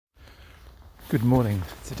Good morning.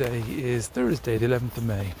 Today is Thursday, the 11th of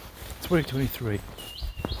May, 2023.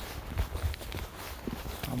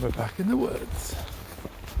 And we're back in the woods.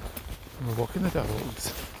 And we're walking the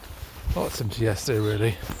dogs. Lots empty yesterday,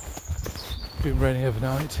 really. Been raining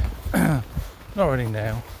overnight. Not raining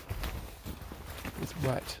now. It's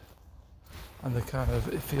wet. And it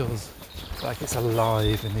feels like it's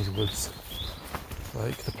alive in these woods.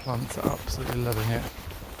 Like the plants are absolutely loving it.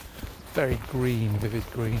 Very green, vivid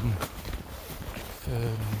green.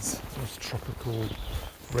 Ferns, sort of tropical,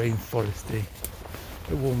 rainforesty. A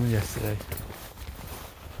bit warmer than yesterday.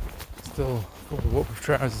 Still got the waterproof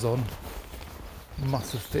trousers on.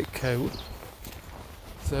 Massive thick coat.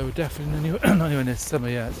 So we're definitely not anywhere near summer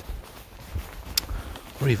yet.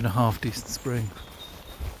 Or even a half decent spring.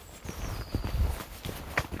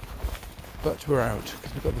 But we're out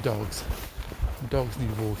because we've got the dogs. The dogs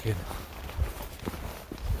need walking.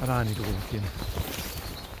 And I need to walk in.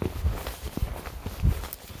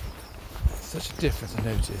 Such a difference I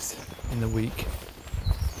notice in the week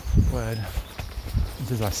when, in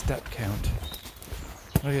terms of my step count,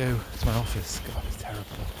 when I go to my office, God, it's terrible.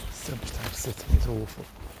 So much time sitting, it's awful.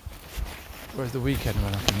 Whereas the weekend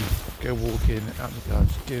when I can go walking out in the garden,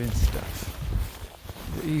 doing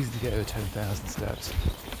stuff, it's easy to get over 10,000 steps.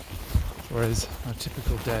 Whereas on a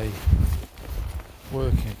typical day,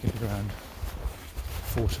 working, I can get around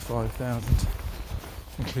 4,000 to 5,000,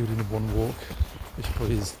 including the one walk, which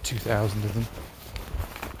probably is 2,000 of them.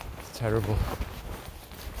 It's terrible.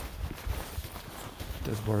 It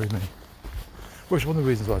does worry me. Which is one of the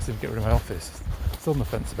reasons why I didn't get rid of my office. Still on the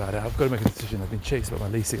fence about it. I've got to make a decision. I've been chased about my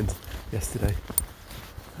lease again yesterday.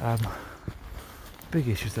 Big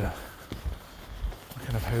issue is that my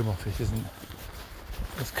kind of home office isn't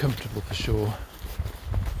as comfortable for sure.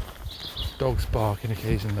 Dogs barking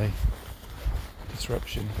occasionally.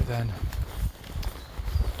 Disruption, but then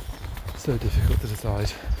so difficult to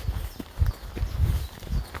decide.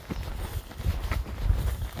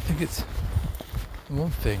 I think it's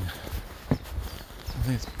one thing. I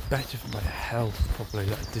think it's better for my health probably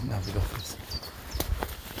that I didn't have the office.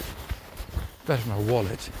 Better for my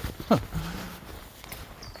wallet.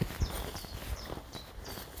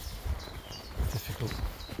 Difficult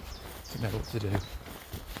to know what to do.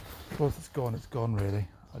 Once it's gone really.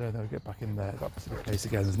 I don't know, I'll get back in there, that particular place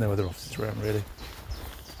again. There's no other offices around really.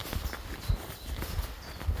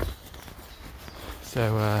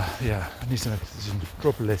 So I need to make a decision.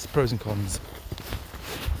 Drop a list, pros and cons.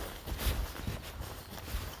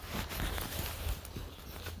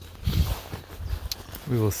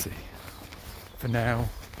 We will see. For now,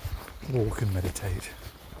 walk and meditate.